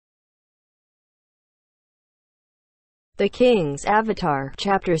The King's Avatar,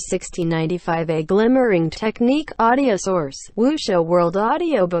 Chapter 1695. A Glimmering Technique. Audio source,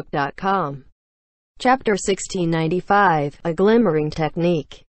 wuxia-world-audiobook.com. Chapter 1695, A Glimmering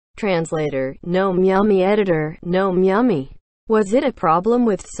Technique. Translator, Gnome Yummy. Editor, Gnome Yummy. Was it a problem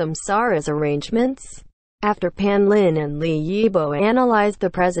with Samsara's arrangements? After Pan Lin and Li Yibo analyzed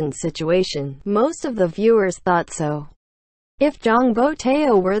the present situation, most of the viewers thought so. If Zhang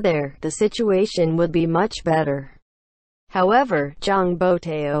Boteo were there, the situation would be much better. However, Zhang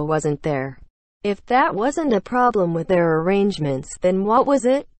Boteo wasn't there. If that wasn't a problem with their arrangements, then what was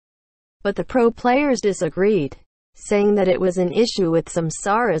it? But the pro players disagreed, saying that it was an issue with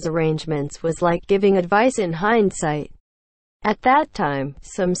Samsara's arrangements was like giving advice in hindsight. At that time,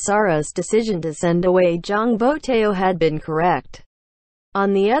 Samsara's decision to send away Zhang Boteo had been correct.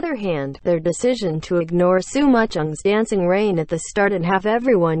 On the other hand, their decision to ignore Su Muchung's dancing rain at the start and have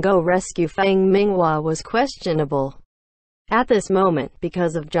everyone go rescue Fang Minghua was questionable. At this moment,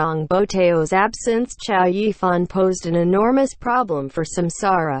 because of Zhang Boteo's absence, Chao Yifan posed an enormous problem for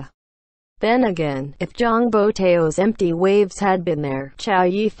Samsara. Then again, if Zhang Boteo's empty waves had been there, Chao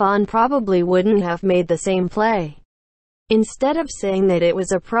Yifan probably wouldn't have made the same play. Instead of saying that it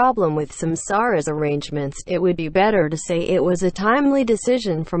was a problem with Samsara's arrangements, it would be better to say it was a timely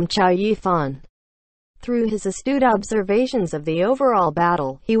decision from Chao Yifan. Through his astute observations of the overall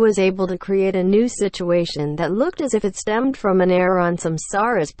battle, he was able to create a new situation that looked as if it stemmed from an error on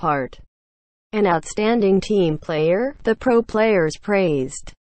Samsara's part. An outstanding team player, the pro players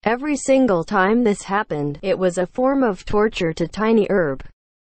praised. Every single time this happened, it was a form of torture to Tiny Herb.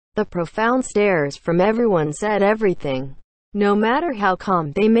 The profound stares from everyone said everything. No matter how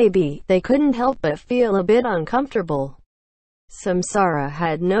calm they may be, they couldn't help but feel a bit uncomfortable. Samsara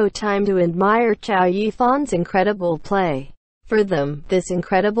had no time to admire Chao Yifan's incredible play. For them, this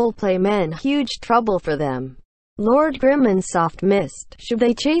incredible play meant huge trouble for them. Lord Grim and Soft Mist, should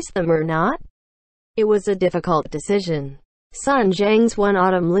they chase them or not? It was a difficult decision. Sun Zhang's one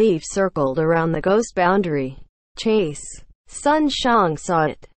autumn leaf circled around the ghost boundary. Chase. Sun Shang saw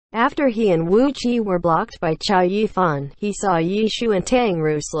it. After he and Wu Qi were blocked by Chao Yifan, he saw Yi Shu and Tang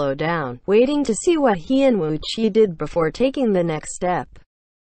Ru slow down, waiting to see what he and Wu Qi did before taking the next step.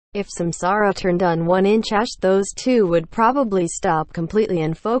 If Samsara turned on 1-inch Ash, those two would probably stop completely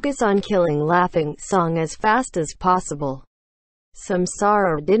and focus on killing Laughing Song as fast as possible.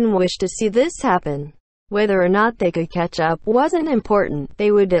 Samsara didn't wish to see this happen. Whether or not they could catch up wasn't important,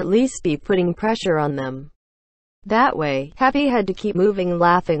 they would at least be putting pressure on them. That way, Happy had to keep moving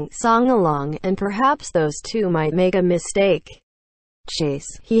Laughing Song along, and perhaps those two might make a mistake.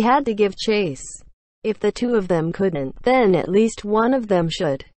 Chase. He had to give chase. If the two of them couldn't, then at least one of them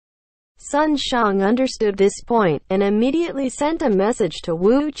should. Sun Shang understood this point, and immediately sent a message to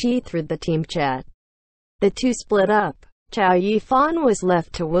Wu Qi through the team chat. The two split up. Chao Yifan was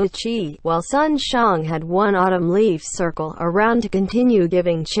left to Wu Qi, while Sun Shang had one autumn leaf circle around to continue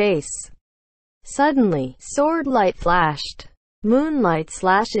giving chase. Suddenly, sword light flashed. Moonlight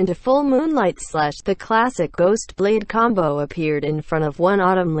slash into full moonlight slash. The classic ghost blade combo appeared in front of one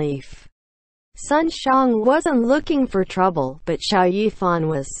autumn leaf. Sun Shang wasn't looking for trouble, but Chao Yifan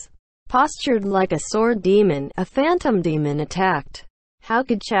was. Postured like a sword demon, a phantom demon attacked. How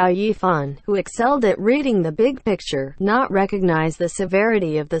could Chao Yifan, who excelled at reading the big picture, not recognize the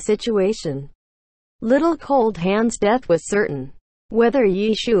severity of the situation? Little Cold Hand's death was certain. Whether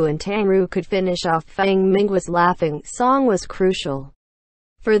Yi Shu and Tang Ru could finish off Fang Minghua's Laughing Song was crucial.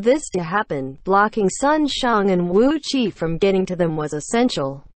 For this to happen, blocking Sun Shang and Wu Qi from getting to them was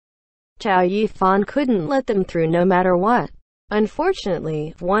essential. Chao Yifan couldn't let them through no matter what.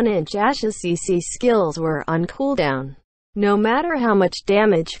 Unfortunately, 1-inch Ash's CC skills were on cooldown. No matter how much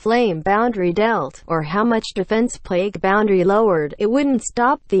damage Flame Boundary dealt, or how much defense Plague Boundary lowered, it wouldn't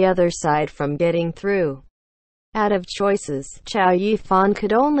stop the other side from getting through. Out of choices, Chao Yifan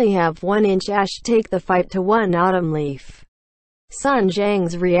could only have 1-inch Ash take the fight to one autumn leaf. Sun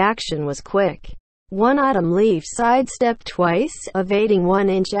Zhang's reaction was quick. One autumn leaf sidestepped twice, evading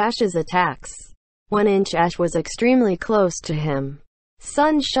 1-inch Ash's attacks. 1-inch Ash was extremely close to him.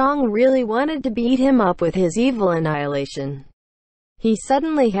 Sun Shang really wanted to beat him up with his evil annihilation. He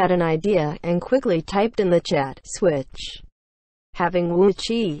suddenly had an idea, and quickly typed in the chat, switch. Having Wu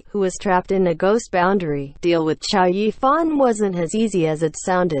Qi, who was trapped in a ghost boundary, deal with Chao Yifan wasn't as easy as it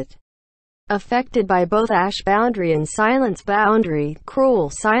sounded. Affected by both Ash Boundary and Silence Boundary, Cruel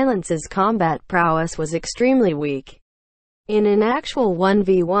Silence's combat prowess was extremely weak. In an actual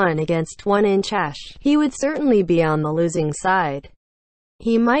 1v1 against 1-inch Ash, he would certainly be on the losing side.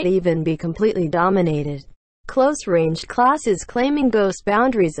 He might even be completely dominated. Close-range classes claiming ghost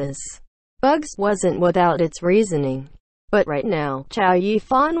boundaries as bugs wasn't without its reasoning. But right now, Chao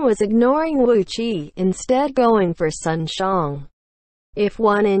Yifan was ignoring Wu Qi, instead going for Sun Shang. If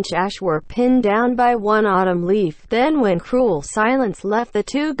 1-inch ash were pinned down by one autumn leaf, then when cruel silence left the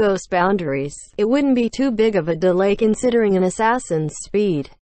two ghost boundaries, it wouldn't be too big of a delay considering an assassin's speed.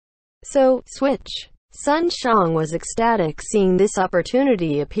 So, switch. Sun Shang was ecstatic seeing this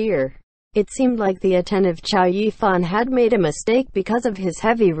opportunity appear. It seemed like the attentive Chao Yifan had made a mistake because of his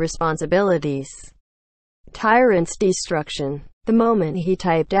heavy responsibilities. Tyrant's destruction. The moment he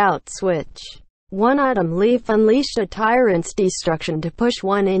typed out switch, one autumn leaf unleashed a tyrant's destruction to push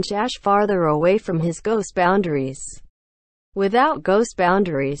 1-inch ash farther away from his ghost boundaries. Without ghost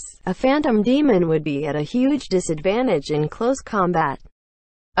boundaries, a phantom demon would be at a huge disadvantage in close combat.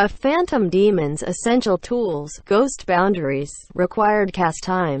 A phantom demon's essential tools, ghost boundaries, required cast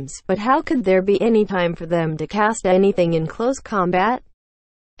times, but how could there be any time for them to cast anything in close combat?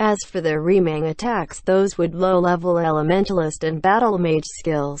 As for their remang attacks, those would low-level elementalist and battle mage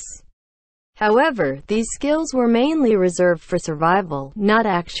skills. However, these skills were mainly reserved for survival, not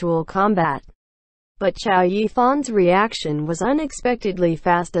actual combat. But Chao Yifan's reaction was unexpectedly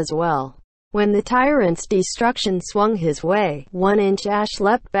fast as well. When the tyrant's destruction swung his way, 1-inch ash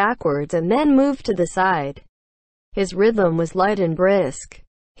leapt backwards and then moved to the side. His rhythm was light and brisk.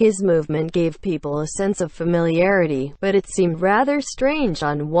 His movement gave people a sense of familiarity, but it seemed rather strange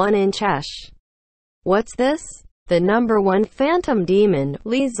on 1-inch ash. "What's this?" The number one phantom demon,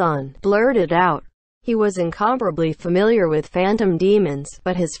 Li Zan, blurted out. He was incomparably familiar with phantom demons,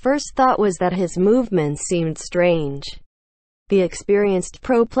 but his first thought was that his movements seemed strange. The experienced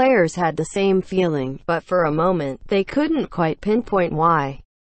pro players had the same feeling, but for a moment, they couldn't quite pinpoint why.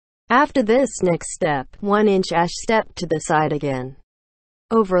 After this next step, 1-inch ash stepped to the side again.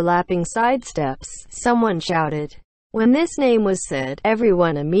 Overlapping sidesteps, someone shouted. When this name was said,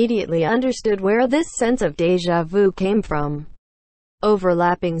 everyone immediately understood where this sense of déjà vu came from.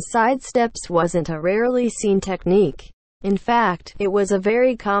 Overlapping sidesteps wasn't a rarely seen technique. In fact, it was a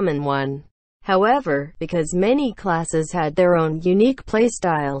very common one. However, because many classes had their own unique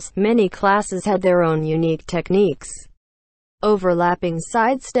playstyles, many classes had their own unique techniques. Overlapping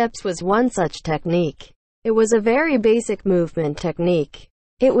sidesteps was one such technique. It was a very basic movement technique.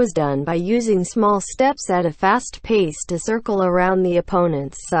 It was done by using small steps at a fast pace to circle around the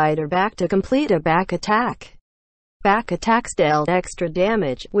opponent's side or back to complete a back attack. Back attacks dealt extra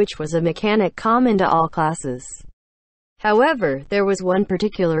damage, which was a mechanic common to all classes. However, there was one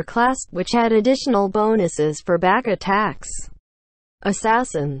particular class, which had additional bonuses for back attacks.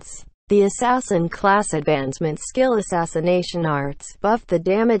 Assassins. The Assassin class advancement skill Assassination Arts buffed the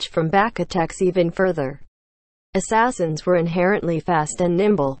damage from back attacks even further. Assassins were inherently fast and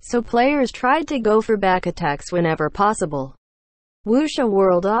nimble, so players tried to go for back attacks whenever possible.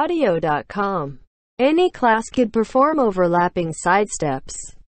 WuxiaWorldAudio.com. Any class could perform overlapping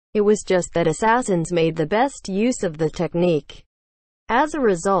sidesteps. It was just that assassins made the best use of the technique. As a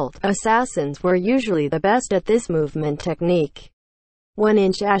result, assassins were usually the best at this movement technique.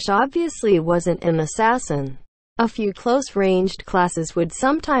 1-inch ash obviously wasn't an assassin. A few close-ranged classes would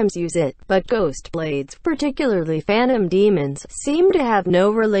sometimes use it, but ghost blades, particularly phantom demons, seemed to have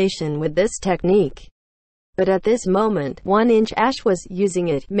no relation with this technique. But at this moment, 1-inch ash was using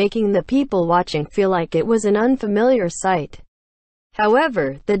it, making the people watching feel like it was an unfamiliar sight.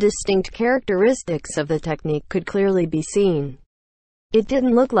 However, the distinct characteristics of the technique could clearly be seen. It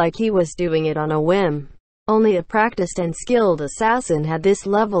didn't look like he was doing it on a whim. Only a practiced and skilled assassin had this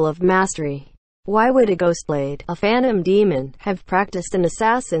level of mastery. Why would a ghostblade, a phantom demon, have practiced an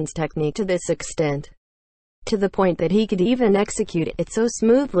assassin's technique to this extent? To the point that he could even execute it so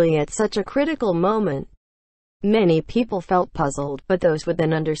smoothly at such a critical moment. Many people felt puzzled, but those with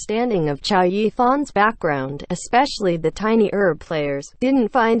an understanding of Chao Yifan's background, especially the tiny herb players,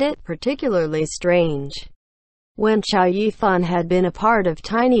 didn't find it particularly strange. When Chao Yifan had been a part of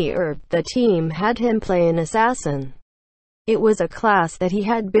Tiny Herb, the team had him play an assassin. It was a class that he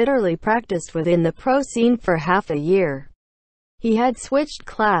had bitterly practiced within the pro scene for half a year. He had switched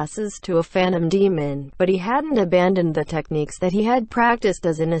classes to a phantom demon, but he hadn't abandoned the techniques that he had practiced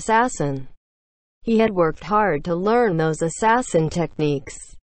as an assassin. He had worked hard to learn those assassin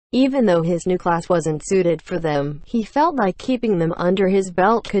techniques. Even though his new class wasn't suited for them, he felt like keeping them under his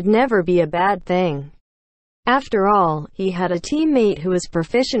belt could never be a bad thing. After all, he had a teammate who was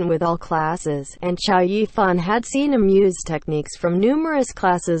proficient with all classes, and Chao Yifan had seen him use techniques from numerous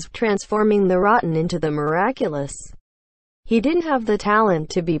classes, transforming the rotten into the miraculous. He didn't have the talent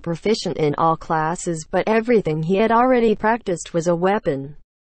to be proficient in all classes, but everything he had already practiced was a weapon.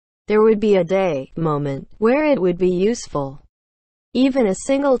 There would be a moment where it would be useful. Even a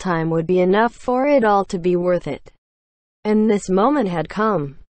single time would be enough for it all to be worth it. And this moment had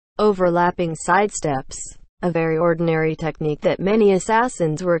come. Overlapping sidesteps. A very ordinary technique that many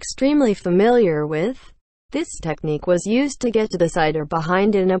assassins were extremely familiar with. This technique was used to get to the side or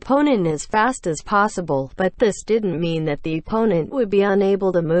behind an opponent as fast as possible, but this didn't mean that the opponent would be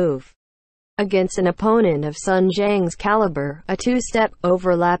unable to move. Against an opponent of Sun Jiang's caliber, a two-step,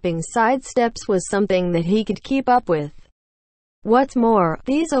 overlapping sidesteps was something that he could keep up with. What's more,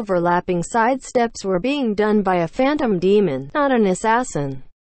 these overlapping sidesteps were being done by a phantom demon, not an assassin.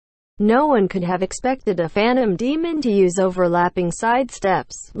 No one could have expected a phantom demon to use overlapping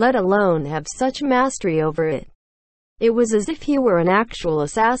sidesteps, let alone have such mastery over it. It was as if he were an actual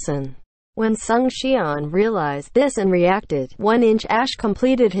assassin. When Sung Xian realized this and reacted, 1-inch Ash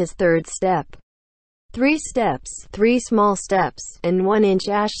completed his third step. 3 steps, 3 small steps, and 1-inch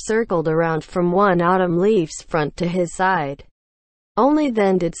Ash circled around from one autumn leaf's front to his side. Only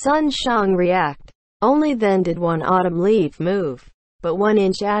then did Sun Xiang react. Only then did one autumn leaf move. But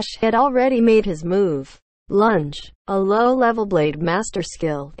 1-inch Ash had already made his move. Lunge, a low-level blade master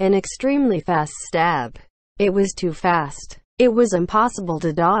skill, an extremely fast stab. It was too fast. It was impossible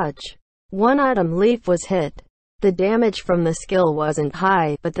to dodge. One autumn leaf was hit. The damage from the skill wasn't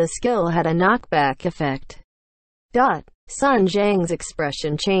high, but the skill had a knockback effect. Sun Jiang's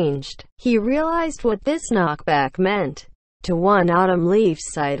expression changed. He realized what this knockback meant. To one autumn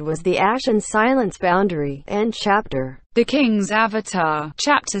leaf's side was the Ash and Silence boundary. End chapter. The King's Avatar,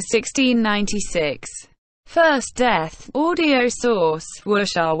 Chapter 1696. First Death. Audio source,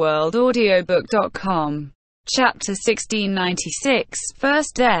 wuxia-world-audiobook.com. Chapter 1696,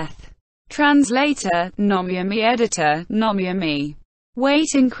 First Death. Translator, Nomyami. Editor, Nomyami.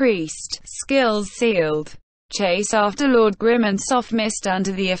 Weight increased, skills sealed. Chase after Lord Grim and Soft Mist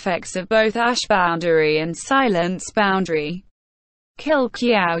under the effects of both Ash Boundary and Silence Boundary. Kill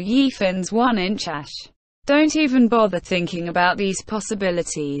Qiao Yifan's 1-inch Ash. Don't even bother thinking about these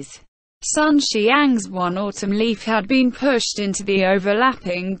possibilities. Sun Xiang's one autumn leaf had been pushed into the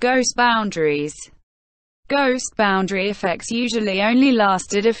overlapping ghost boundaries. Ghost boundary effects usually only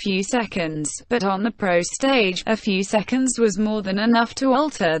lasted a few seconds, but on the pro stage, a few seconds was more than enough to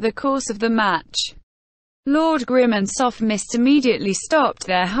alter the course of the match. Lord Grim and Soft Mist immediately stopped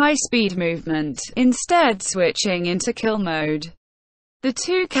their high-speed movement, instead switching into kill mode. The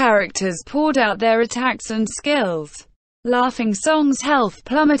two characters poured out their attacks and skills. Laughing Song's health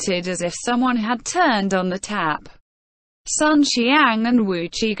plummeted as if someone had turned on the tap. Sun Xiang and Wu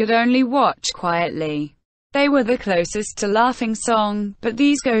Qi could only watch quietly. They were the closest to Laughing Song, but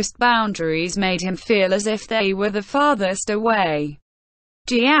these ghost boundaries made him feel as if they were the farthest away.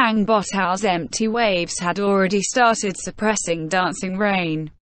 Jiang Botao's empty waves had already started suppressing Dancing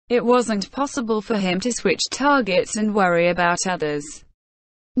Rain. It wasn't possible for him to switch targets and worry about others.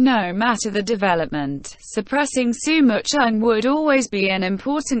 No matter the development, suppressing Sumu Chung would always be an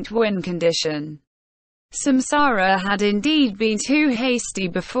important win condition. Samsara had indeed been too hasty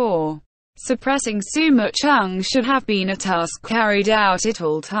before. Suppressing Sumu Chung should have been a task carried out at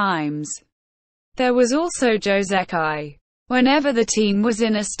all times. There was also Josekai. Whenever the team was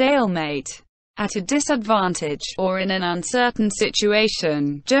in a stalemate, at a disadvantage, or in an uncertain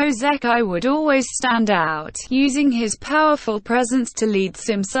situation, Josekai would always stand out, using his powerful presence to lead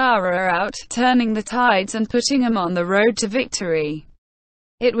Samsara out, turning the tides and putting him on the road to victory.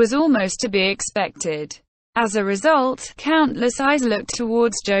 It was almost to be expected. As a result, countless eyes looked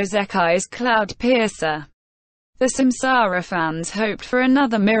towards Josekai's Cloud Piercer. The Samsara fans hoped for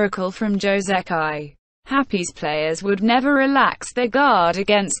another miracle from Josekai. Happy's players would never relax their guard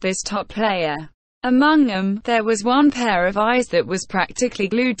against this top player. Among them, there was one pair of eyes that was practically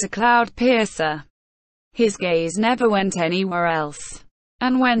glued to Cloud Piercer. His gaze never went anywhere else.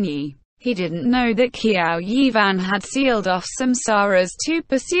 And when he didn't know that Qiao Yivan had sealed off Samsara's two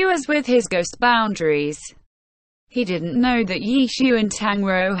pursuers with his ghost boundaries. He didn't know that Yishu and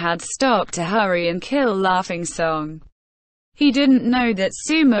Tangro had stopped to hurry and kill Laughing Song. He didn't know that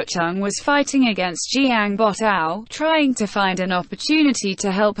Sumu Chung was fighting against Jiang Botao, trying to find an opportunity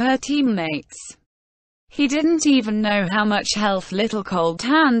to help her teammates. He didn't even know how much health Little Cold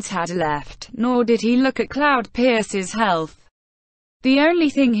Hands had left, nor did he look at Cloud Pierce's health. The only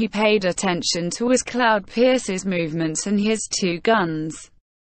thing he paid attention to was Cloud Pierce's movements and his two guns.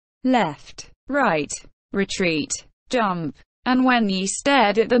 Left, right, retreat, jump. And when Yi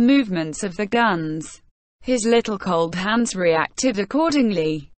stared at the movements of the guns, his Little Cold Hands reacted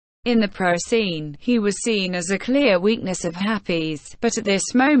accordingly. In the pro scene, he was seen as a clear weakness of Happy's, but at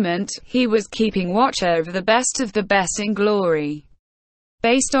this moment, he was keeping watch over the best of the best in glory.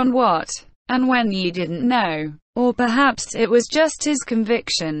 Based on what? And when Yi didn't know. Or perhaps it was just his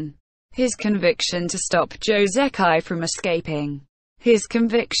conviction. his conviction to stop Joe Zekai from escaping, his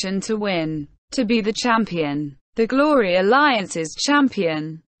conviction to win, to be the champion, the Glory Alliance's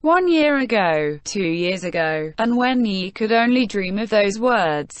champion. 1 year ago, 2 years ago, and when Yi could only dream of those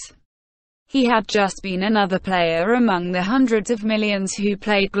words, he had just been another player among the hundreds of millions who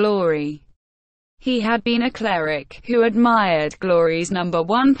played Glory. He had been a cleric who admired Glory's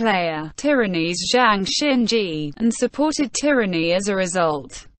 #1 player, Tyranny's Zhang Xinji, and supported Tyranny as a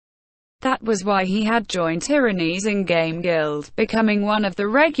result. That was why he had joined Tyranny's in-game guild, becoming one of the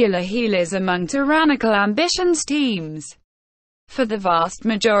regular healers among Tyrannical Ambition's teams. For the vast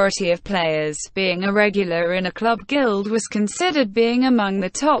majority of players, being a regular in a club guild was considered being among the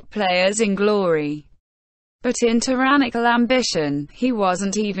top players in Glory. But in Tyrannical Ambition, he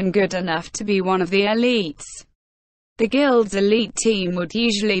wasn't even good enough to be one of the elites. The guild's elite team would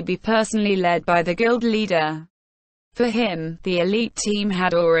usually be personally led by the guild leader. For him, the elite team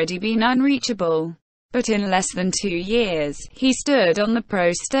had already been unreachable. But in less than 2 years, he stood on the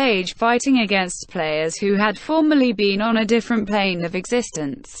pro stage fighting against players who had formerly been on a different plane of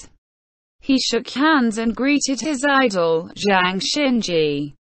existence. He shook hands and greeted his idol, Zhang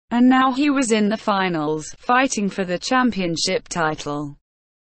Xinji. And now he was in the finals, fighting for the championship title.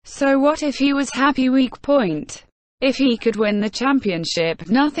 So what if he was happy? Weak point. If he could win the championship,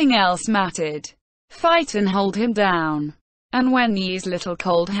 nothing else mattered. Fight and hold him down. And when Yi's little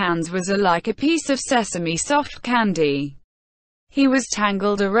cold hands was like a piece of sesame soft candy. He was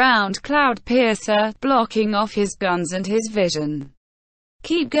tangled around Cloud Piercer, blocking off his guns and his vision.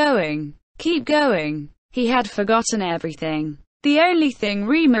 Keep going. Keep going. He had forgotten everything. The only thing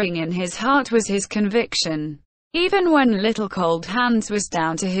remaining in his heart was his conviction. Even when Little Cold Hands was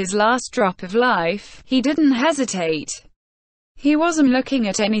down to his last drop of life, he didn't hesitate. He wasn't looking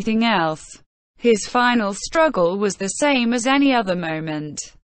at anything else. His final struggle was the same as any other moment.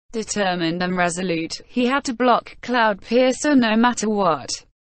 Determined and resolute, he had to block Cloud Piercer no matter what.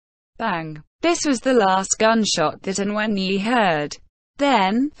 Bang! This was the last gunshot that Yi heard.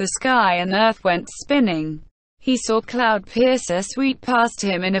 Then, the sky and earth went spinning. He saw Cloud Piercer sweep past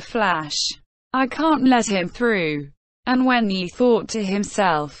him in a flash. I can't let him through. And Yi thought to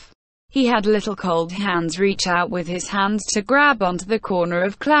himself. He had Little Cold Hands reach out with his hands to grab onto the corner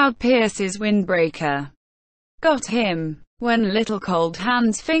of Cloud Piercer's windbreaker. Got him. When Little Cold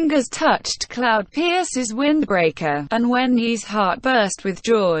Hands' fingers touched Cloud Piercer's windbreaker, and Yi's heart burst with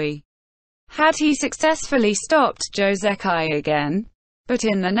joy. Had he successfully stopped Joe Zekai again? But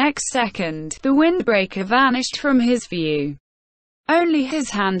in the next second, the windbreaker vanished from his view. Only his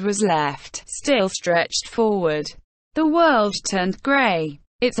hand was left, still stretched forward. The world turned grey.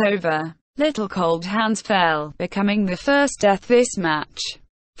 It's over. Little Cold Hands fell, becoming the first death this match.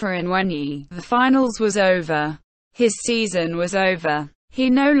 For Yi, the finals was over. His season was over.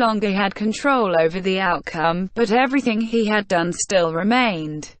 He no longer had control over the outcome, but everything he had done still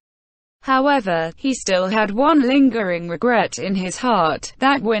remained. However, he still had one lingering regret in his heart,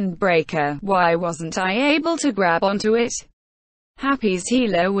 that windbreaker. Why wasn't I able to grab onto it? Happy's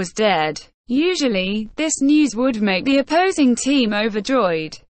healer was dead. Usually, this news would make the opposing team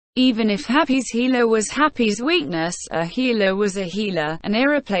overjoyed. Even if Happy's healer was Happy's weakness, a healer was a healer, an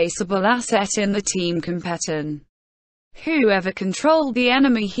irreplaceable asset in the team competition. Whoever controlled the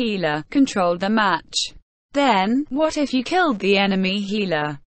enemy healer, controlled the match. Then, what if you killed the enemy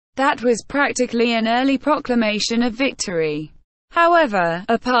healer? That was practically an early proclamation of victory. However,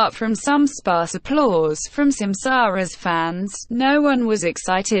 apart from some sparse applause from Samsara's fans, no one was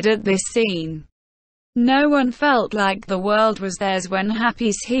excited at this scene. No one felt like the world was theirs when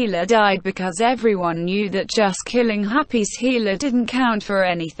Happy's healer died, because everyone knew that just killing Happy's healer didn't count for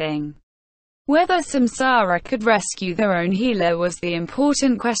anything. Whether Samsara could rescue their own healer was the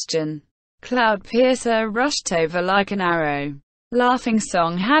important question. Cloud Piercer rushed over like an arrow. Laughing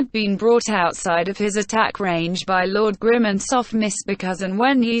Song had been brought outside of his attack range by Lord Grim and Soft Mist because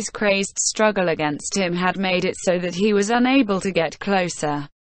Yi's crazed struggle against him had made it so that he was unable to get closer.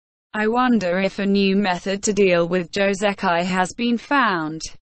 I wonder if a new method to deal with Joe Zekai has been found.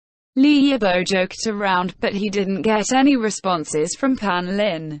 Li Yibo joked around, but he didn't get any responses from Pan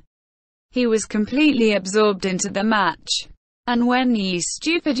Lin. He was completely absorbed into the match. And Yi's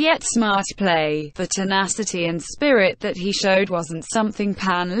stupid yet smart play, the tenacity and spirit that he showed wasn't something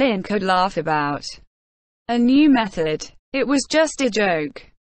Pan Lin could laugh about. A new method. It was just a joke.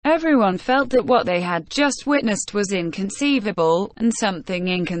 Everyone felt that what they had just witnessed was inconceivable, and something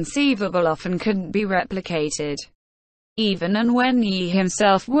inconceivable often couldn't be replicated. Even Yi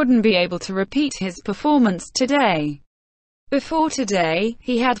himself wouldn't be able to repeat his performance today. Before today,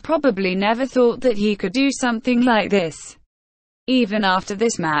 he had probably never thought that he could do something like this. Even after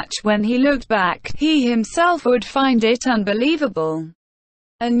this match, when he looked back, he himself would find it unbelievable.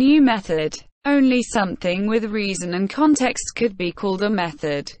 A new method. Only something with reason and context could be called a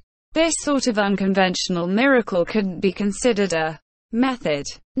method. This sort of unconventional miracle couldn't be considered a method.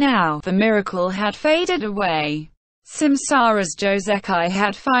 Now, the miracle had faded away. Samsara's Josekai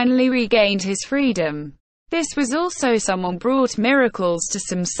had finally regained his freedom. This was also someone brought miracles to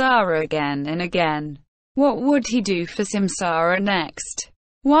Samsara again and again. What would he do for Samsara next?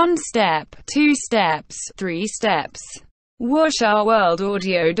 1 step, 2 steps, 3 steps.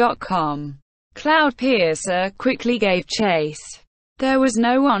 WushOurWorldAudio.com. Cloudpiercer quickly gave chase. There was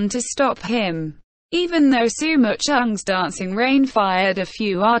no one to stop him. Even though Suma Chung's dancing rain fired a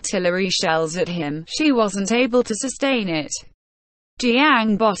few artillery shells at him, she wasn't able to sustain it.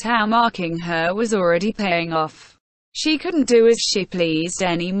 Jiang Botao marking her was already paying off. She couldn't do as she pleased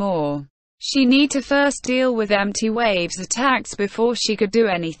anymore. She need to first deal with Empty Wave's attacks before she could do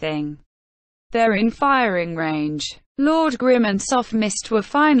anything. They're in firing range. Lord Grim and Soft Mist were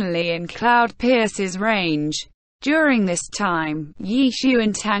finally in Cloudpiercer's range. During this time, Yishu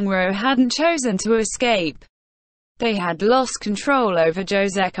and Tangro hadn't chosen to escape. They had lost control over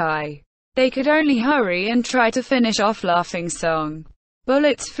Josekai. They could only hurry and try to finish off Laughing Song.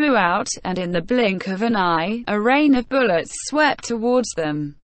 Bullets flew out, and in the blink of an eye, a rain of bullets swept towards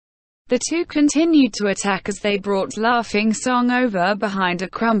them. The two continued to attack as they brought Laughing Song over behind a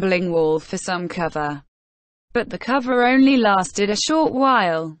crumbling wall for some cover. But the cover only lasted a short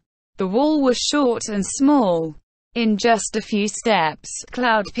while. The wall was short and small. In just a few steps,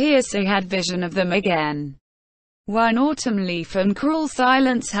 Cloudpiercer had vision of them again. One autumn leaf and cruel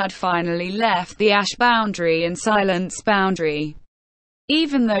silence had finally left the ash boundary and silence boundary.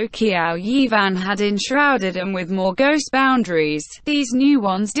 Even though Qiao Yivan had enshrouded them with more ghost boundaries, these new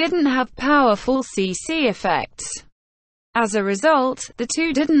ones didn't have powerful CC effects. As a result, the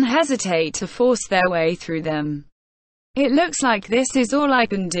two didn't hesitate to force their way through them. It looks like this is all I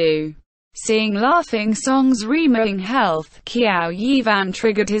can do. Seeing Laughing Song's remaining health, Qiao Yivan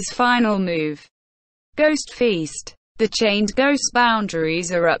triggered his final move. Ghost Feast. The chained ghost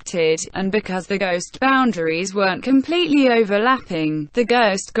boundaries erupted, and because the ghost boundaries weren't completely overlapping, the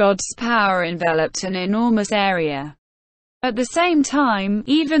ghost god's power enveloped an enormous area. At the same time,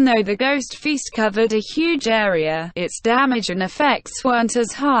 even though the Ghost Feast covered a huge area, its damage and effects weren't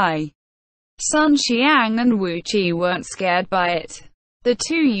as high. Sun Xiang and Wu Qi weren't scared by it. The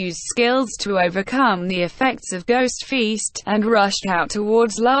two used skills to overcome the effects of Ghost Feast, and rushed out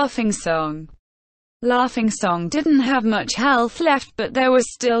towards Laughing Song. Laughing Song didn't have much health left, but there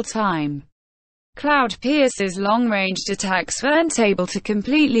was still time. Cloudpiercer's long-ranged attacks weren't able to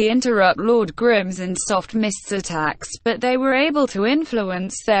completely interrupt Lord Grimm's and Soft Mist's attacks, but they were able to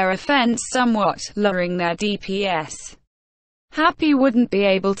influence their offense somewhat, lowering their DPS. Happy wouldn't be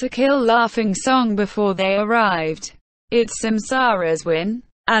able to kill Laughing Song before they arrived. It's Samsara's win,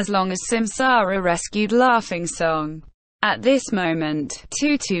 as long as Samsara rescued Laughing Song. At this moment,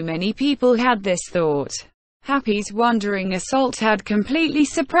 too many people had this thought. Happy's wandering assault had completely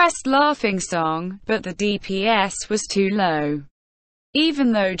suppressed Laughing Song, but the DPS was too low.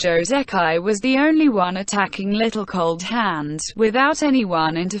 Even though Josekai was the only one attacking Little Cold Hands, without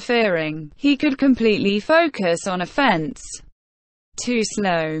anyone interfering, he could completely focus on offense. Too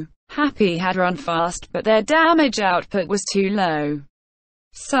slow. Happy had run fast, but their damage output was too low.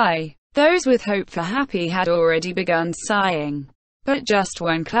 Sigh. Those with hope for Happy had already begun sighing. But just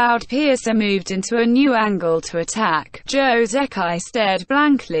when Cloudpiercer moved into a new angle to attack, Josekai stared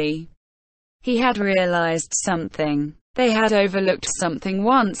blankly. He had realized something. They had overlooked something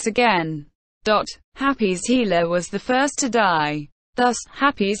once again. Happy's healer was the first to die. Thus,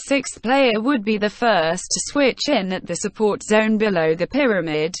 Happy's sixth player would be the first to switch in at the support zone below the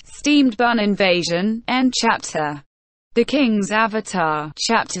pyramid. Steamed Bun Invasion, End Chapter. The King's Avatar,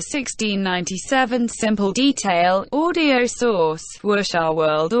 Chapter 1697. Simple Detail, Audio Source,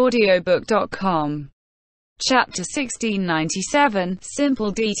 WushOurWorldAudiobook.com. Chapter 1697,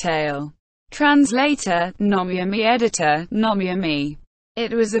 Simple Detail. Translator, Nomyami. Editor, Nomyami.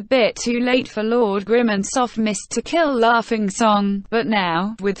 It was a bit too late for Lord Grim and Soft Mist to kill Laughing Song, but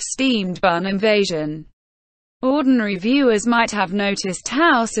now, with Steamed Bun Invasion, ordinary viewers might have noticed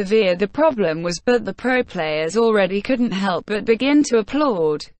how severe the problem was, but the pro players already couldn't help but begin to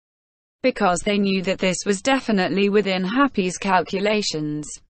applaud, because they knew that this was definitely within Happy's calculations.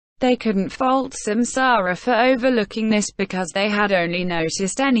 They couldn't fault Samsara for overlooking this, because they had only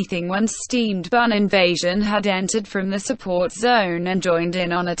noticed anything once Steamed Bun Invasion had entered from the support zone and joined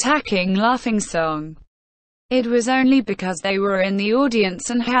in on attacking Laughing Song. It was only because they were in the audience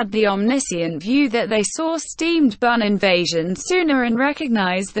and had the omniscient view that they saw steamed bun invasion sooner and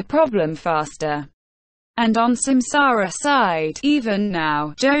recognized the problem faster. And on Samsara's side, even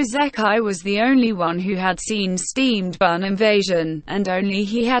now, Joe Zekai was the only one who had seen steamed bun invasion, and only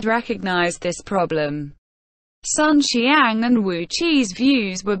he had recognized this problem. Sun Xiang and Wu Qi's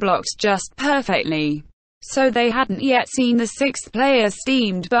views were blocked just perfectly. So they hadn't yet seen the sixth-player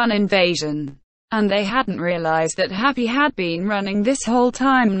steamed bun invasion. And they hadn't realized that Happy had been running this whole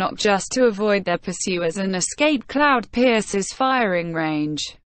time not just to avoid their pursuers and escape Cloud Pierce's firing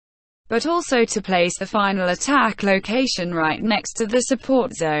range, but also to place the final attack location right next to the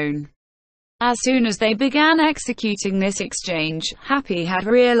support zone. As soon as they began executing this exchange, Happy had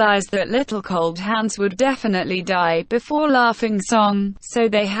realized that Little Cold Hands would definitely die before Laughing Song, so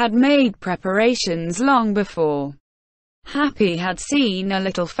they had made preparations long before. Happy had seen a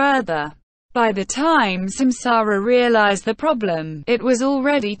little further. By the time Samsara realized the problem, it was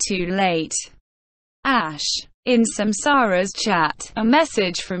already too late. Ash. In Samsara's chat, a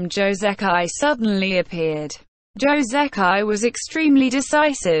message from Joe Zekai suddenly appeared. Joe Zekai was extremely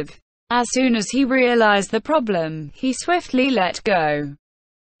decisive. As soon as he realized the problem, he swiftly let go.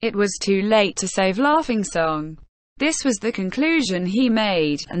 It was too late to save Laughing Song. This was the conclusion he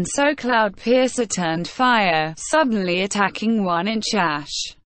made, and so Cloud Piercer turned fire, suddenly attacking 1-inch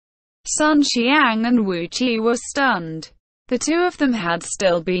Ash. Sun Xiang and Wu Qi were stunned. The two of them had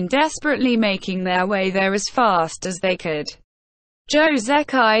still been desperately making their way there as fast as they could. Joe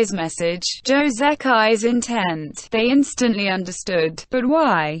Zekai's message, Joe Zekai's intent, they instantly understood, but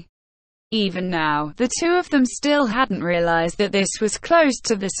why? Even now, the two of them still hadn't realized that this was close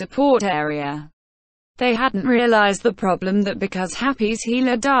to the support area. They hadn't realized the problem that because Happy's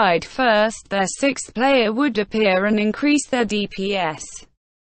healer died first, their sixth player would appear and increase their DPS.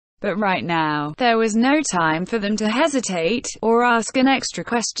 But right now, there was no time for them to hesitate, or ask an extra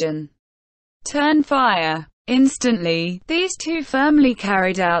question. Turn fire. Instantly, these two firmly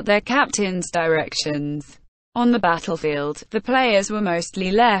carried out their captain's directions. On the battlefield, the players were mostly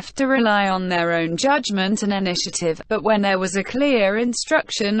left to rely on their own judgment and initiative, but when there was a clear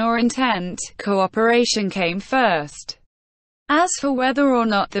instruction or intent, cooperation came first. As for whether or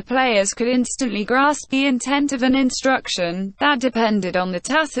not the players could instantly grasp the intent of an instruction, that depended on the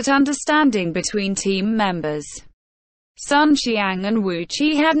tacit understanding between team members. Sun Xiang and Wu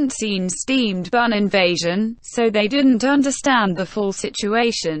Qi hadn't seen steamed bun invasion, so they didn't understand the full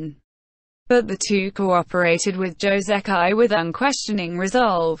situation. But the two cooperated with Joe Zekai with unquestioning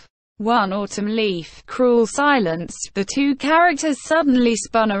resolve. One autumn leaf, cruel silence, the two characters suddenly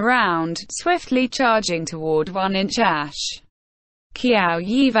spun around, swiftly charging toward 1-inch Ash. Qiao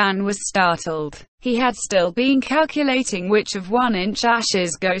Yivan was startled. He had still been calculating which of 1-inch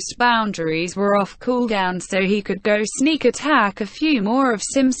Ash's ghost boundaries were off cooldown so he could go sneak attack a few more of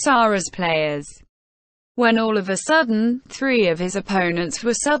Samsara's players. When all of a sudden, 3 of his opponents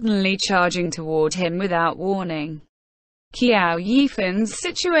were suddenly charging toward him without warning. Qiao Yifan's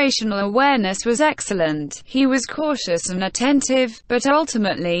situational awareness was excellent. He was cautious and attentive, but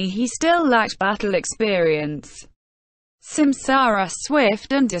ultimately he still lacked battle experience. Samsara's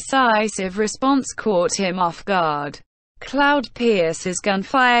swift and decisive response caught him off guard. Cloud Pierce's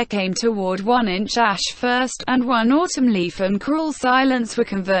gunfire came toward 1-inch Ash first, and one autumn leaf and cruel silence were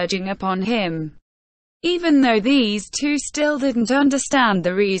converging upon him. Even though these two still didn't understand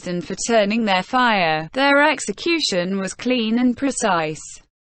the reason for turning their fire, their execution was clean and precise.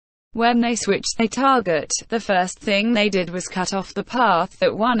 When they switched their target, the first thing they did was cut off the path that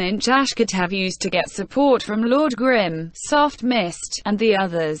 1-inch Ash could have used to get support from Lord Grim, Soft Mist, and the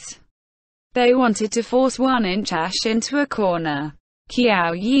others. They wanted to force 1-inch Ash into a corner.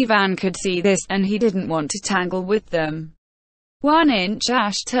 Qiao Yivan could see this, and he didn't want to tangle with them. 1-inch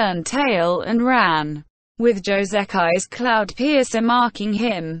Ash turned tail and ran. With Joe Zekai's Cloud Piercer marking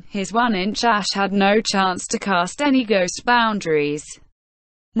him, his 1-inch Ash had no chance to cast any ghost boundaries.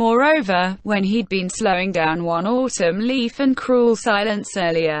 Moreover, when he'd been slowing down one autumn leaf and cruel silence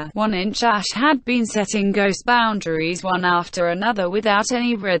earlier, 1-inch Ash had been setting ghost boundaries one after another without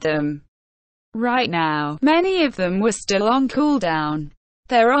any rhythm. Right now, many of them were still on cooldown.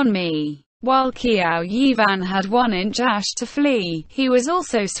 They're on me. While Qiao Yivan had 1-inch Ash to flee, he was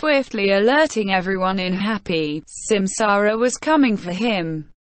also swiftly alerting everyone in Happy. Samsara was coming for him.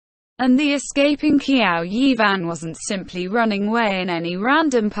 And the escaping Qiao Yivan wasn't simply running away in any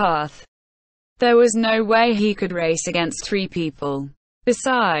random path. There was no way he could race against 3 people.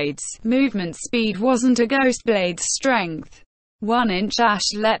 Besides, movement speed wasn't a ghost blade's strength. 1-inch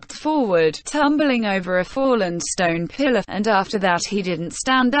Ash leapt forward, tumbling over a fallen stone pillar, and after that he didn't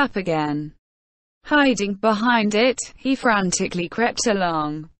stand up again. Hiding behind it, he frantically crept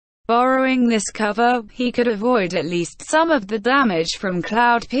along. Borrowing this cover, he could avoid at least some of the damage from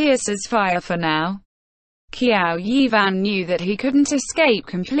Cloudpiercer's fire for now. Qiao Yivan knew that he couldn't escape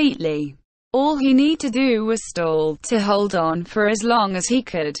completely. All he needed to do was stall, to hold on for as long as he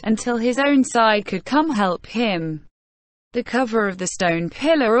could, until his own side could come help him. The cover of the stone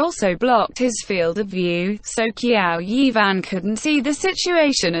pillar also blocked his field of view, so Qiao Yivan couldn't see the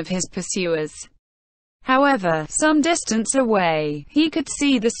situation of his pursuers. However, some distance away, he could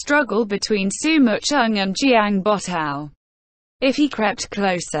see the struggle between Su Mucheng and Jiang Botao. If he crept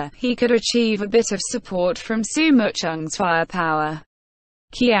closer, he could achieve a bit of support from Su Mucheng's firepower.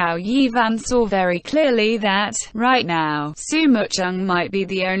 Qiao Yivan saw very clearly that, right now, Su Mucheng might be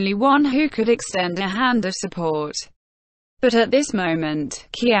the only one who could extend a hand of support. But at this moment,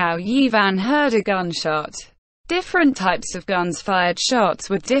 Qiao Yivan heard a gunshot. Different types of guns fired shots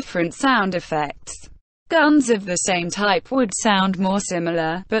with different sound effects. Guns of the same type would sound more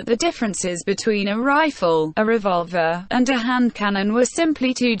similar, but the differences between a rifle, a revolver, and a hand cannon were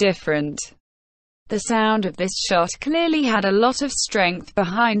simply too different. The sound of this shot clearly had a lot of strength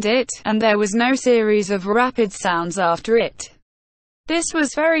behind it, and there was no series of rapid sounds after it. This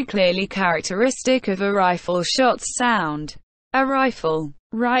was very clearly characteristic of a rifle shot's sound. A rifle.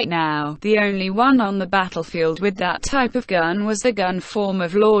 Right now, the only one on the battlefield with that type of gun was the gun form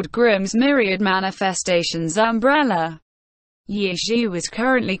of Lord Grimm's Myriad Manifestations umbrella. Yi Shi was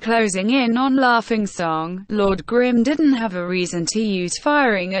currently closing in on Laughing Song. Lord Grimm didn't have a reason to use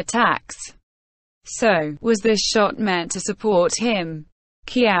firing attacks. So, was this shot meant to support him?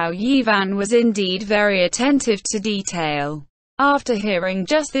 Qiao Yivan was indeed very attentive to detail. After hearing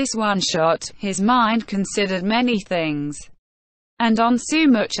just this one shot, his mind considered many things. And on Su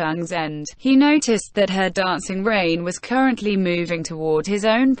Mucheng's end, he noticed that her dancing rain was currently moving toward his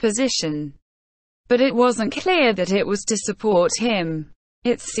own position. But it wasn't clear that it was to support him.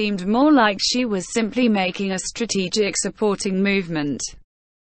 It seemed more like she was simply making a strategic supporting movement.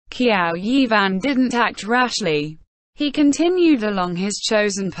 Qiao Yivan didn't act rashly. He continued along his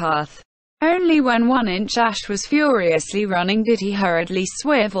chosen path. Only when 1-inch Ash was furiously running did he hurriedly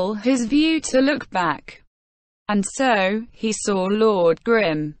swivel his view to look back. And so, he saw Lord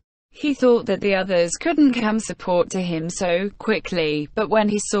Grimm. He thought that the others couldn't come support to him so quickly, but when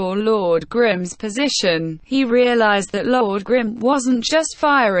he saw Lord Grimm's position, he realized that Lord Grimm wasn't just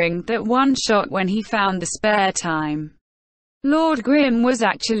firing that one shot when he found the spare time. Lord Grimm was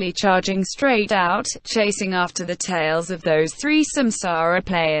actually charging straight out, chasing after the tails of those three Samsara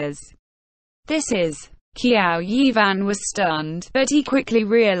players. This is... Qiao Yivan was stunned, but he quickly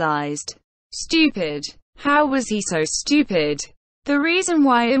realized. Stupid. How was he so stupid? The reason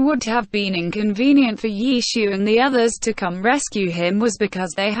why it would have been inconvenient for Yi Shu and the others to come rescue him was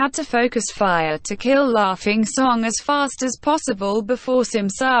because they had to focus fire to kill Laughing Song as fast as possible before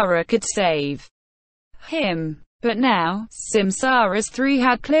Samsara could save him. But now, Samsara's three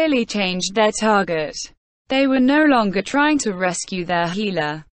had clearly changed their target. They were no longer trying to rescue their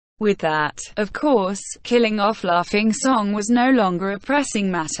healer. With that, of course, killing off Laughing Song was no longer a pressing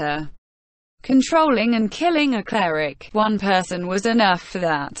matter. Controlling and killing a cleric, one person was enough for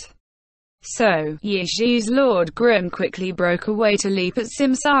that. So, Yi Shu's Lord Grimm quickly broke away to leap at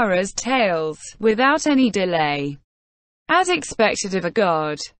Samsara's tails, without any delay. As expected of a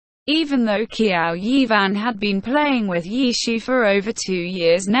god. Even though Qiao Yivan had been playing with Yi Shu for over 2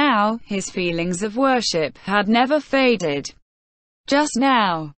 years now, his feelings of worship had never faded. Just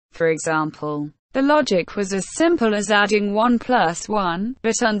now, for example. The logic was as simple as adding 1 + 1,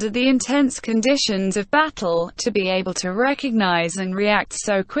 but under the intense conditions of battle, to be able to recognize and react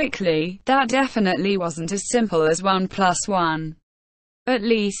so quickly, that definitely wasn't as simple as 1 + 1. At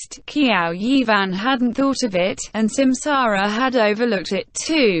least, Qiao Yivan hadn't thought of it, and Samsara had overlooked it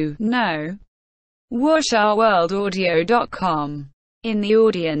too. No. WuxaWorldAudio.com. In the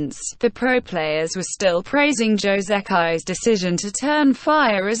audience, the pro players were still praising Zhou Zekai's decision to turn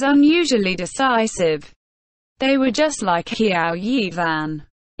fire as unusually decisive. They were just like Qiao Yivan.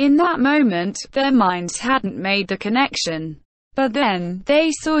 In that moment, their minds hadn't made the connection. But then,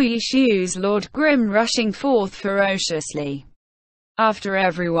 they saw Yi Shu's Lord Grimm rushing forth ferociously. After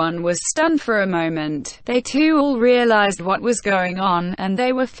everyone was stunned for a moment, they too all realized what was going on, and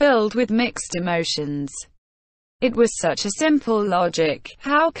they were filled with mixed emotions. It was such a simple logic,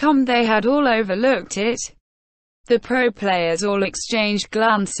 how come they had all overlooked it? The pro players all exchanged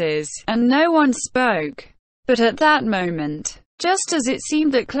glances, and no one spoke. But at that moment, just as it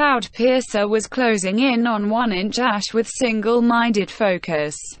seemed that Cloudpiercer was closing in on 1-inch Ash with single-minded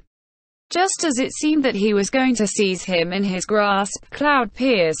focus, Just as it seemed that he was going to seize him in his grasp,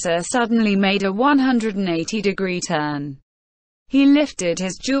 Cloudpiercer suddenly made a 180-degree turn. He lifted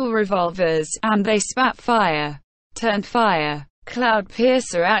his dual revolvers, and they spat fire. Turned fire.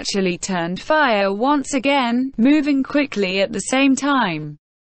 Cloudpiercer actually turned fire once again, moving quickly at the same time.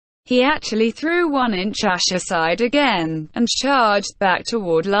 He actually threw 1-inch ash aside again, and charged back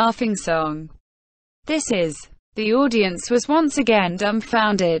toward Laughing-Song. The audience was once again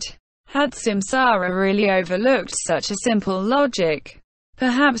dumbfounded. Had Samsara really overlooked such a simple logic?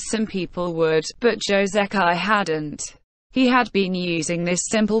 Perhaps some people would, but Josekai hadn't. He had been using this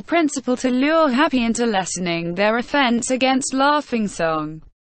simple principle to lure Happy into lessening their offense against Laughing-Song.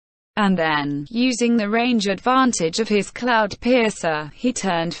 And then, using the range advantage of his Cloudpiercer, he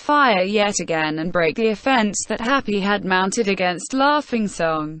turned fire yet again and broke the offense that Happy had mounted against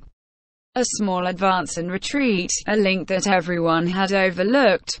Laughing-Song. A small advance and retreat, a link that everyone had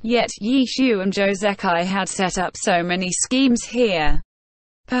overlooked, yet Yishu and Josekai had set up so many schemes here.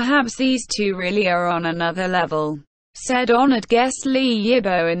 Perhaps these two really are on another level, said honored guest Lee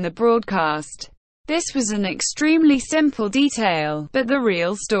Yibo in the broadcast. This was an extremely simple detail, but the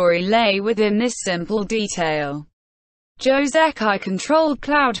real story lay within this simple detail. Josekai controlled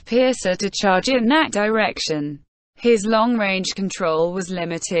Cloudpiercer to charge in that direction. His long-range control was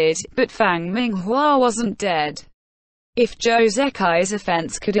limited, but Fang Minghua wasn't dead. If Josekai's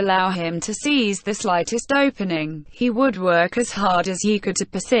offense could allow him to seize the slightest opening, he would work as hard as he could to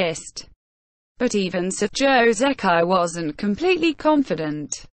persist. But even so, Josekai wasn't completely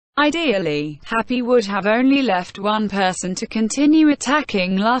confident. Ideally, Happy would have only left one person to continue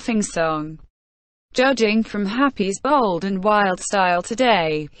attacking Laughing-Song. Judging from Happy's bold and wild style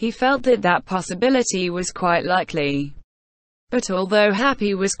today, he felt that that possibility was quite likely. But although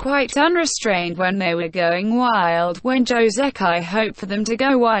Happy was quite unrestrained when they were going wild, when Josekai hoped for them to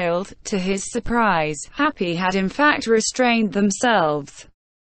go wild, to his surprise, Happy had in fact restrained themselves.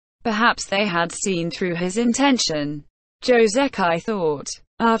 Perhaps they had seen through his intention. Josekai thought.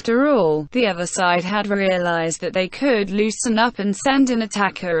 After all, the other side had realized that they could loosen up and send an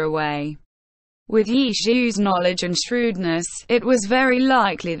attacker away. With Yishu's knowledge and shrewdness, it was very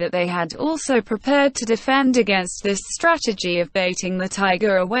likely that they had also prepared to defend against this strategy of baiting the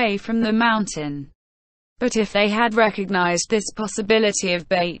tiger away from the mountain. But if they had recognized this possibility of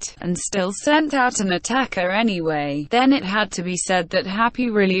bait, and still sent out an attacker anyway, then it had to be said that Happy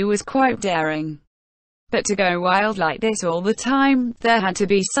really was quite daring. But to go wild like this all the time, there had to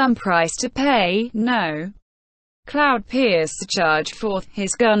be some price to pay, no? Cloudpiercer charged forth,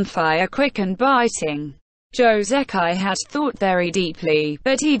 his gunfire quick and biting. Josekai had thought very deeply,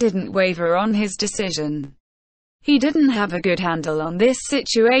 but he didn't waver on his decision. He didn't have a good handle on this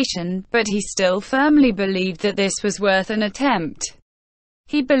situation, but he still firmly believed that this was worth an attempt.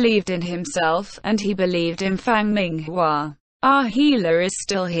 He believed in himself, and he believed in Fang Minghua. Our healer is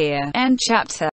still here. End chapter.